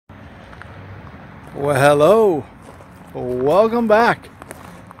Well, hello, welcome back.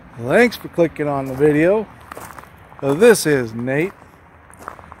 Thanks for clicking on the video. This is Nate,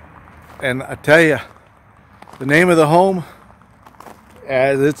 and I tell you, the name of the home,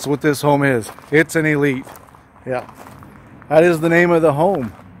 as it's what this home is. It's an Elite. Yeah, that is the name of the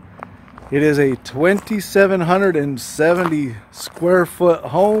home. It is a 2,770 square foot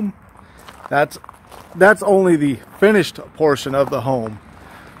home. That's only the finished portion of the home.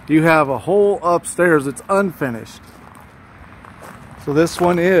 You have a whole upstairs that's unfinished. So this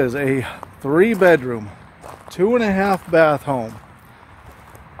one is a 3-bedroom, 2.5 bath home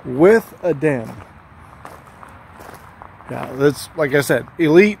with a den. Yeah, that's, like I said,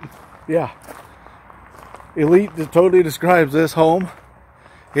 Elite. Yeah, Elite totally describes this home.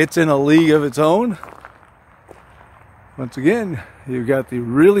 It's in a league of its own. Once again, you've got the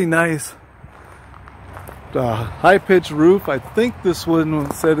really nice high-pitched roof. I think this one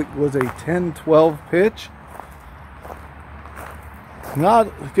said it was a 10-12 pitch.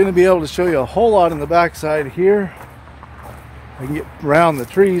 Not going to be able to show you a whole lot in the backside here. I can get around the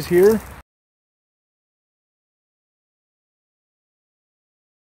trees here.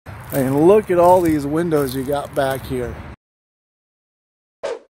 And look at all these windows you got back here.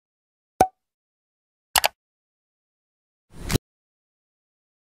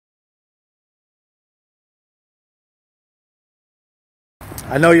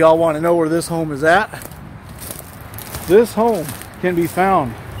 I know y'all want to know where this home is at. This home can be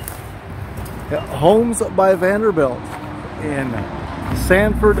found at Homes by Vanderbuilt in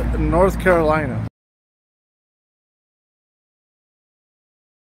Sanford, North Carolina.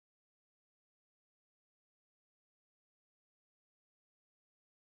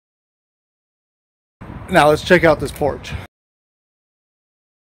 Now let's check out this porch.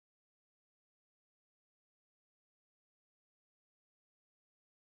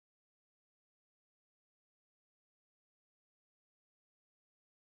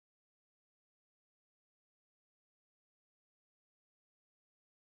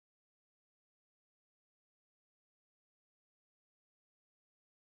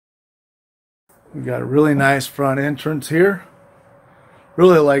 We got a really nice front entrance here.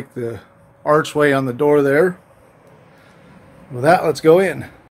 Really like the archway on the door there. With that, let's go in.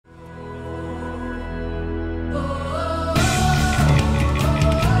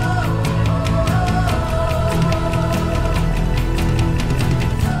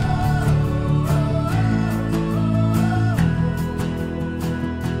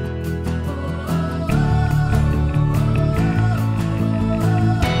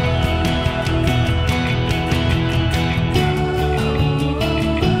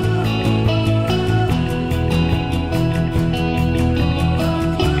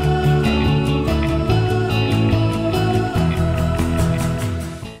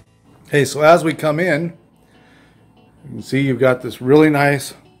 Okay, so as we come in, you can see you've got this really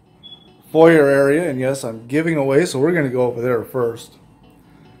nice foyer area, and yes, I'm giving away, so we're going to go over there first.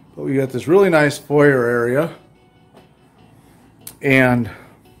 But we got this really nice foyer area and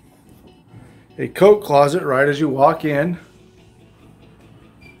a coat closet right as you walk in.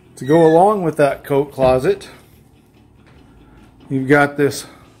 To go along with that coat closet, you've got this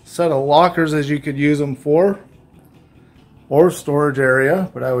set of lockers as you could use them for, or storage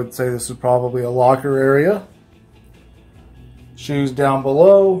area, but I would say this is probably a locker area. Shoes down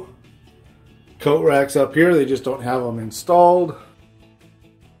below. Coat racks up here, they just don't have them installed.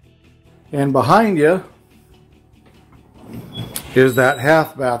 And behind you is that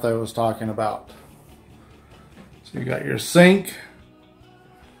half bath I was talking about. So you got your sink,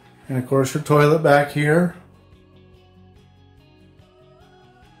 and of course your toilet back here.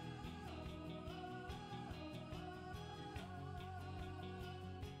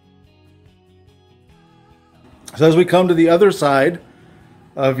 So as we come to the other side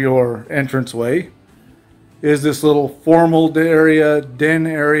of your entranceway is this little formal area, den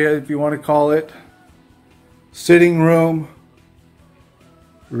area if you want to call it. Sitting room.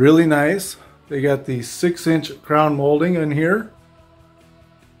 Really nice. They got the 6-inch crown molding in here.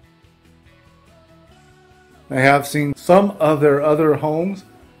 I have seen some of their other homes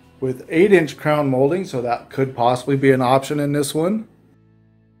with 8-inch crown molding, so that could possibly be an option in this one.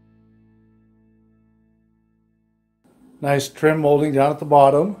 Nice trim molding down at the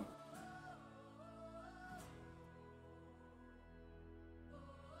bottom.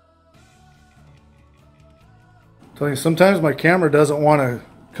 I'm telling you, sometimes my camera doesn't want to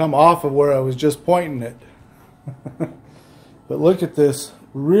come off of where I was just pointing it. But look at this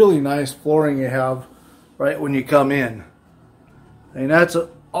really nice flooring you have right when you come in. I mean,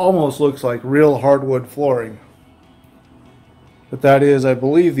 almost looks like real hardwood flooring. But that is, I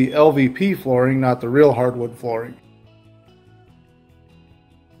believe, the LVP flooring, not the real hardwood flooring.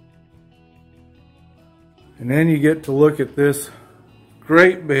 And then you get to look at this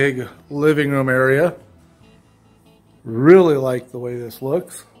great big living room area. Really like the way this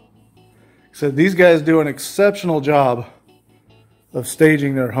looks. So these guys do an exceptional job of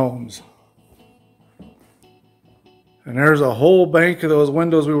staging their homes. And there's a whole bank of those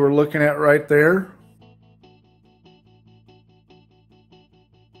windows we were looking at right there.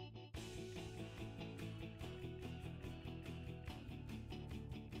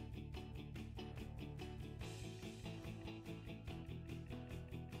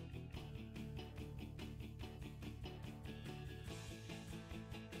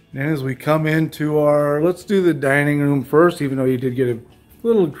 And as we come into our, let's do the dining room first, even though you did get a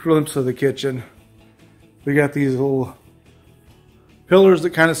little glimpse of the kitchen. We got these little pillars that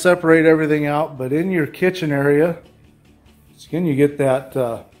kind of separate everything out, but in your kitchen area, again, you get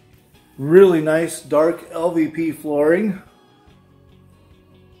that really nice dark LVP flooring.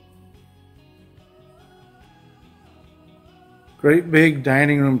 Great big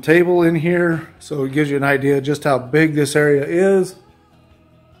dining room table in here, so it gives you an idea just how big this area is.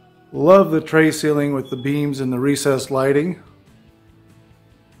 Love the tray ceiling with the beams and the recessed lighting.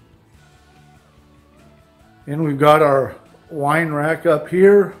 And we've got our wine rack up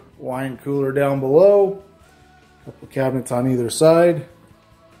here, wine cooler down below, a couple cabinets on either side.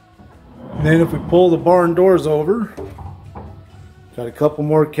 And then if we pull the barn doors over, got a couple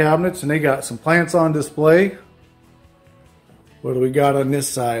more cabinets, and they got some plants on display. What do we got on this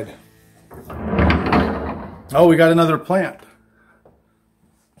side? Oh, we got another plant.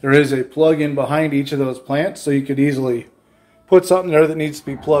 There is a plug in behind each of those plants, so you could easily put something there that needs to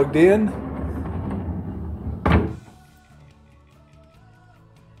be plugged in.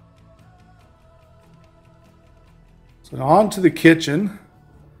 So now on to the kitchen.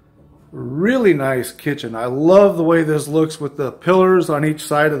 Really nice kitchen. I love the way this looks with the pillars on each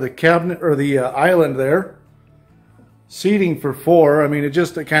side of the cabinet, or the island there. Seating for 4. I mean, it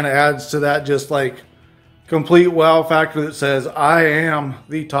kind of adds to that just like complete wow factor that says, I am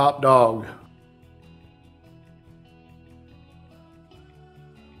the top dog.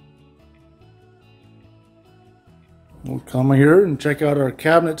 We'll come here and check out our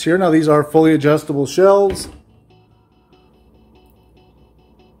cabinets here. Now these are fully adjustable shelves.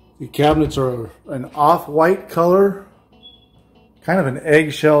 The cabinets are an off-white color, kind of an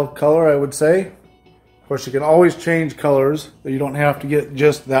eggshell color, I would say. Of course, you can always change colors, but you don't have to get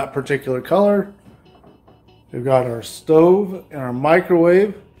just that particular color. We've got our stove and our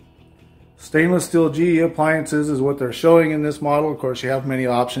microwave. Stainless steel GE appliances is what they're showing in this model. Of course, you have many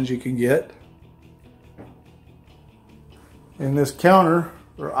options you can get. And this counter,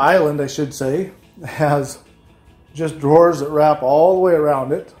 or island I should say, has just drawers that wrap all the way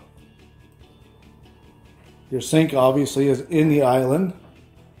around it. Your sink obviously is in the island.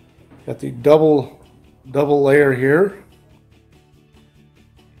 Got the double layer here.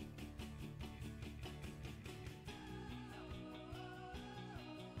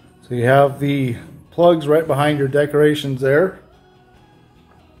 So you have the plugs right behind your decorations there.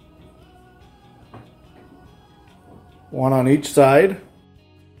 One on each side.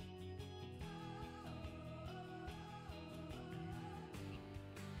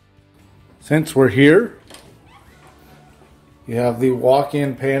 Since we're here, you have the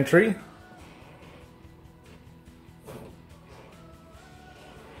walk-in pantry.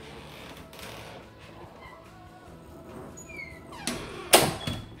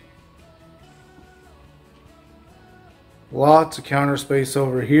 Lots of counter space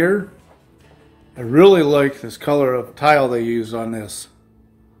over here. I really like this color of tile they used on this.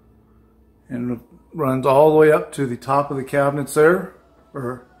 And it runs all the way up to the top of the cabinets there.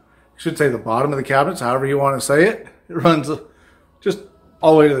 Or I should say the bottom of the cabinets, however you want to say it. It runs just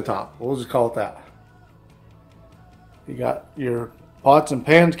all the way to the top. We'll just call it that. You got your pots and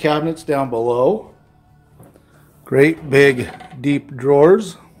pans cabinets down below. Great big deep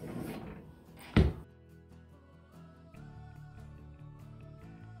drawers.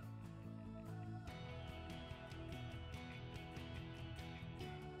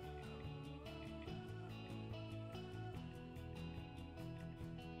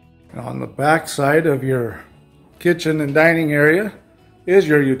 On the back side of your kitchen and dining area is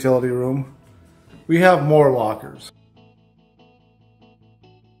your utility room. We have more lockers.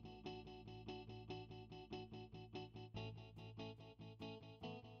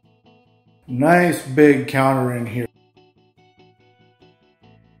 Nice big counter in here.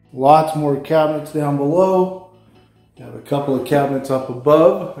 Lots more cabinets down below. You have a couple of cabinets up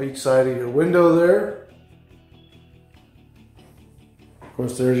above each side of your window there.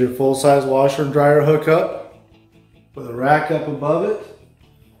 course, there's your full-size washer and dryer hookup with a rack up above it.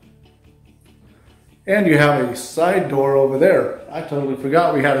 And you have a side door over there. I totally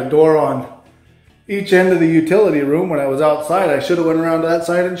forgot we had a door on each end of the utility room when I was outside. I should have went around to that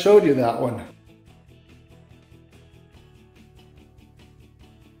side and showed you that one.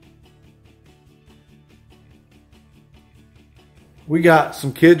 We got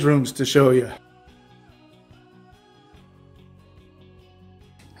some kids' rooms to show you.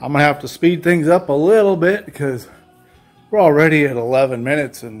 I'm gonna have to speed things up a little bit because we're already at 11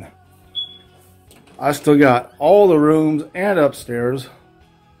 minutes and I still got all the rooms and upstairs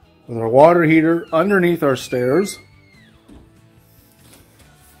with our water heater underneath our stairs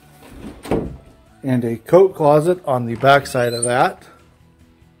and a coat closet on the back side of that.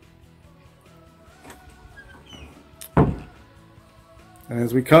 And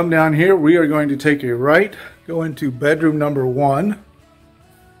as we come down here, we are going to take a right, go into bedroom number 1.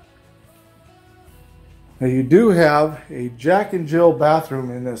 Now you do have a Jack and Jill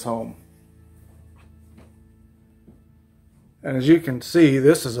bathroom in this home. And as you can see,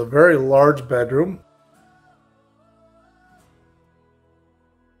 this is a very large bedroom.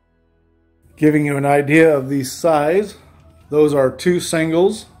 Giving you an idea of the size, those are 2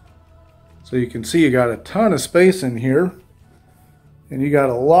 singles. So you can see you got a ton of space in here. And you got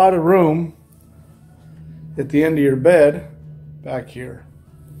a lot of room at the end of your bed back here.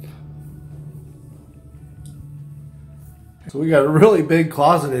 So we got a really big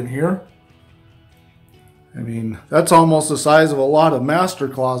closet in here. I mean, that's almost the size of a lot of master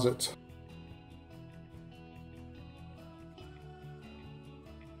closets.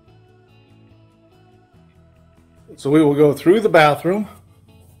 So we will go through the bathroom.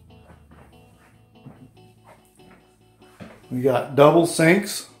 We got double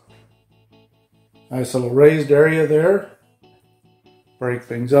sinks. Nice little raised area there. Break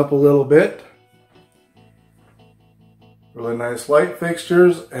things up a little bit. Really nice light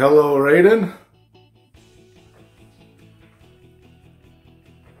fixtures. Hello, Raiden.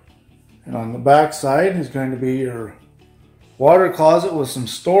 And on the back side is going to be your water closet with some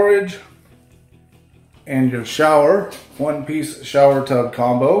storage and your shower. 1-piece shower tub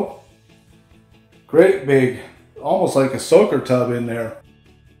combo. Great big, almost like a soaker tub in there.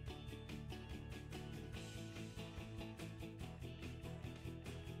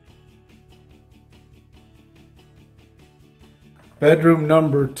 Bedroom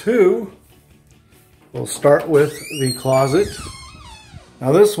number 2, we'll start with the closet.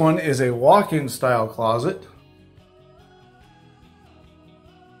 Now this one is a walk-in style closet.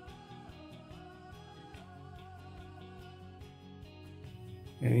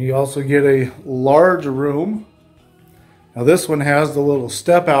 And you also get a large room. Now this one has the little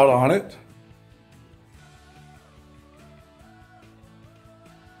step out on it.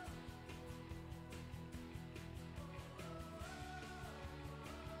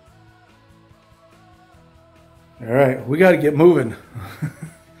 All right, we got to get moving.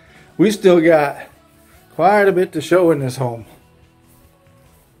 We still got quite a bit to show in this home.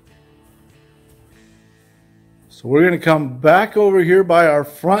 So we're going to come back over here by our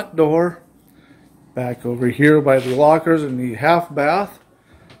front door, back over here by the lockers and the half bath,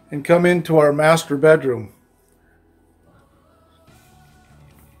 and come into our master bedroom.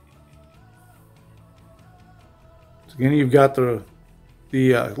 So again, you've got the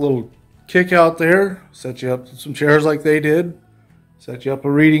little kick out there, set you up some chairs like they did, set you up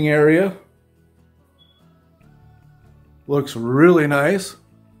a reading area. Looks really nice,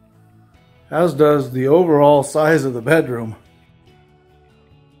 as does the overall size of the bedroom.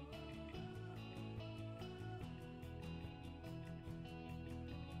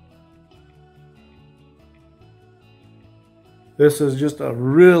 This is just a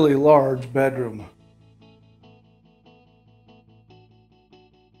really large bedroom.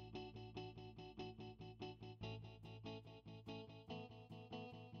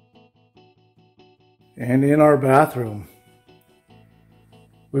 And in our bathroom,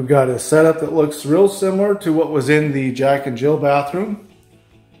 we've got a setup that looks real similar to what was in the Jack and Jill bathroom,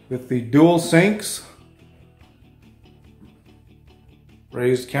 with the dual sinks,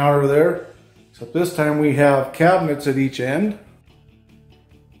 raised counter there, except this time we have cabinets at each end.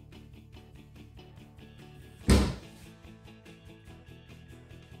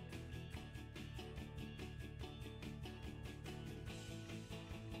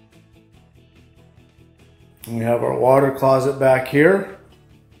 And we have our water closet back here.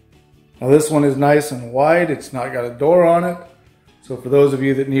 Now this one is nice and wide. It's not got a door on it. So for those of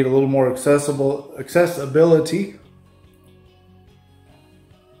you that need a little more accessibility.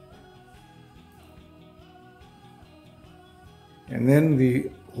 And then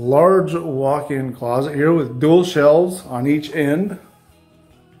the large walk-in closet here with dual shelves on each end.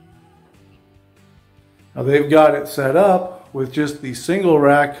 Now they've got it set up with just the single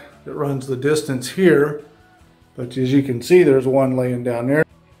rack that runs the distance here. But as you can see, there's one laying down there.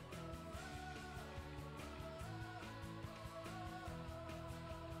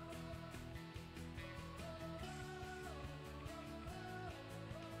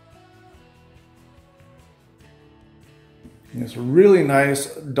 And it's a really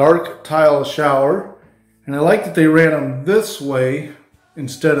nice dark tile shower. And I like that they ran them this way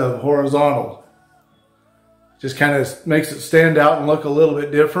instead of horizontal. Just kind of makes it stand out and look a little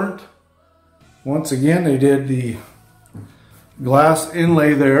bit different. Once again, they did the glass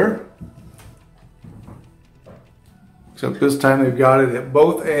inlay there. Except this time they've got it at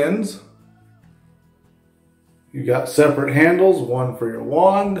both ends. You got separate handles, one for your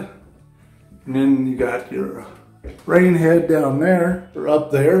wand. And then you got your rain head down there, or up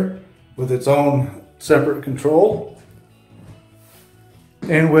there, with its own separate control.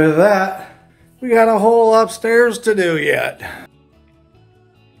 And with that, we got a whole upstairs to do yet.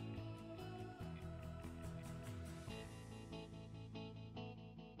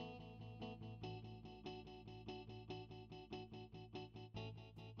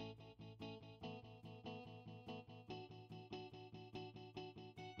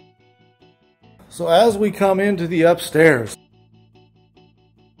 So as we come into the upstairs,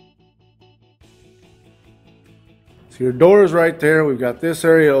 so your door is right there. We've got this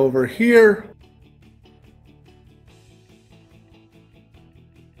area over here.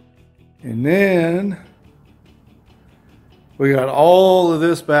 And then we got all of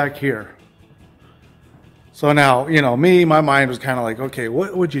this back here. So now, you know, my mind was kind of like, okay,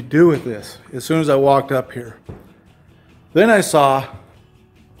 what would you do with this? As soon as I walked up here. Then I saw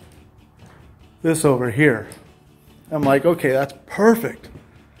this over here. I'm like, okay, that's perfect.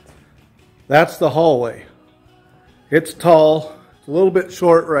 That's the hallway. It's tall. It's a little bit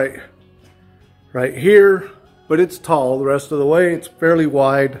short right here, but it's tall. The rest of the way, it's fairly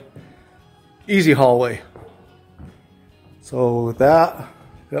wide. Easy hallway. So with that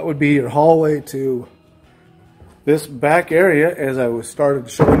would be your hallway to this back area, as I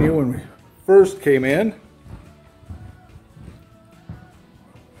started showing you when we first came in.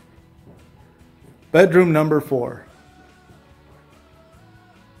 Bedroom number 4.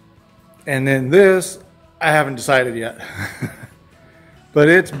 And then this, I haven't decided yet. But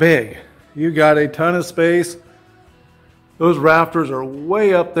it's big. You got a ton of space. Those rafters are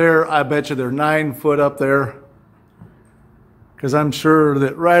way up there. I bet you they're 9 foot up there. Because I'm sure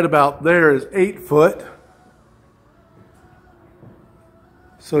that right about there is 8 foot.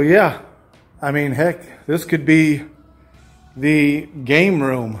 So yeah, I mean, heck, this could be the game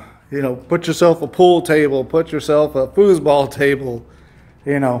room. You know, put yourself a pool table, put yourself a foosball table,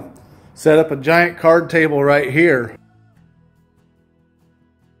 you know, set up a giant card table right here.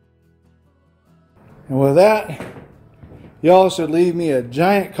 And with that, y'all should leave me a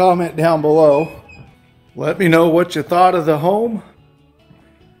giant comment down below. Let me know what you thought of the home.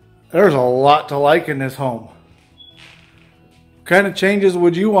 There's a lot to like in this home. What kind of changes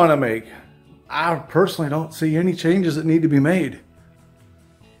would you want to make? I personally don't see any changes that need to be made.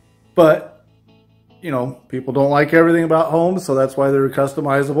 But, you know, people don't like everything about homes, so that's why they're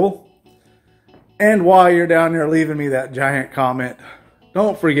customizable. And while you're down there leaving me that giant comment,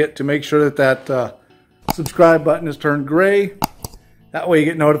 don't forget to make sure that subscribe button is turned gray. That way you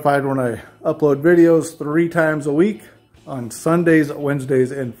get notified when I upload videos 3 times a week on Sundays,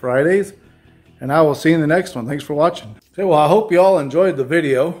 Wednesdays, and Fridays. And I will see you in the next one. Thanks for watching. Okay, well, I hope you all enjoyed the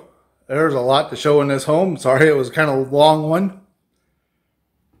video. There's a lot to show in this home. Sorry it was kind of a long one.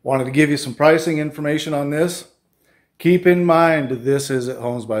 Wanted to give you some pricing information on this. Keep in mind, this is at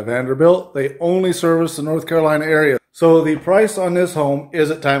Homes by Vanderbuilt. They only service the North Carolina area. So the price on this home is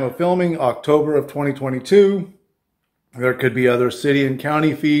at time of filming, October of 2022. There could be other city and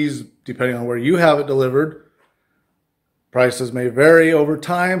county fees depending on where you have it delivered. Prices may vary over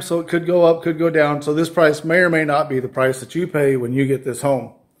time, so it could go up, could go down. So this price may or may not be the price that you pay when you get this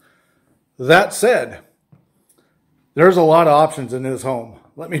home. That said, there's a lot of options in this home.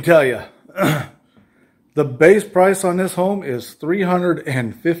 Let me tell you, the base price on this home is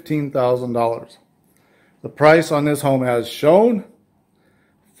 $315,000. The price on this home as shown,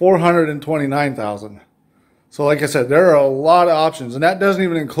 $429,000. So like I said, there are a lot of options, and that doesn't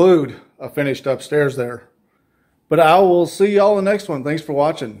even include a finished upstairs there. But I will see y'all in the next one. Thanks for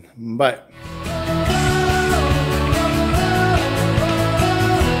watching. Bye.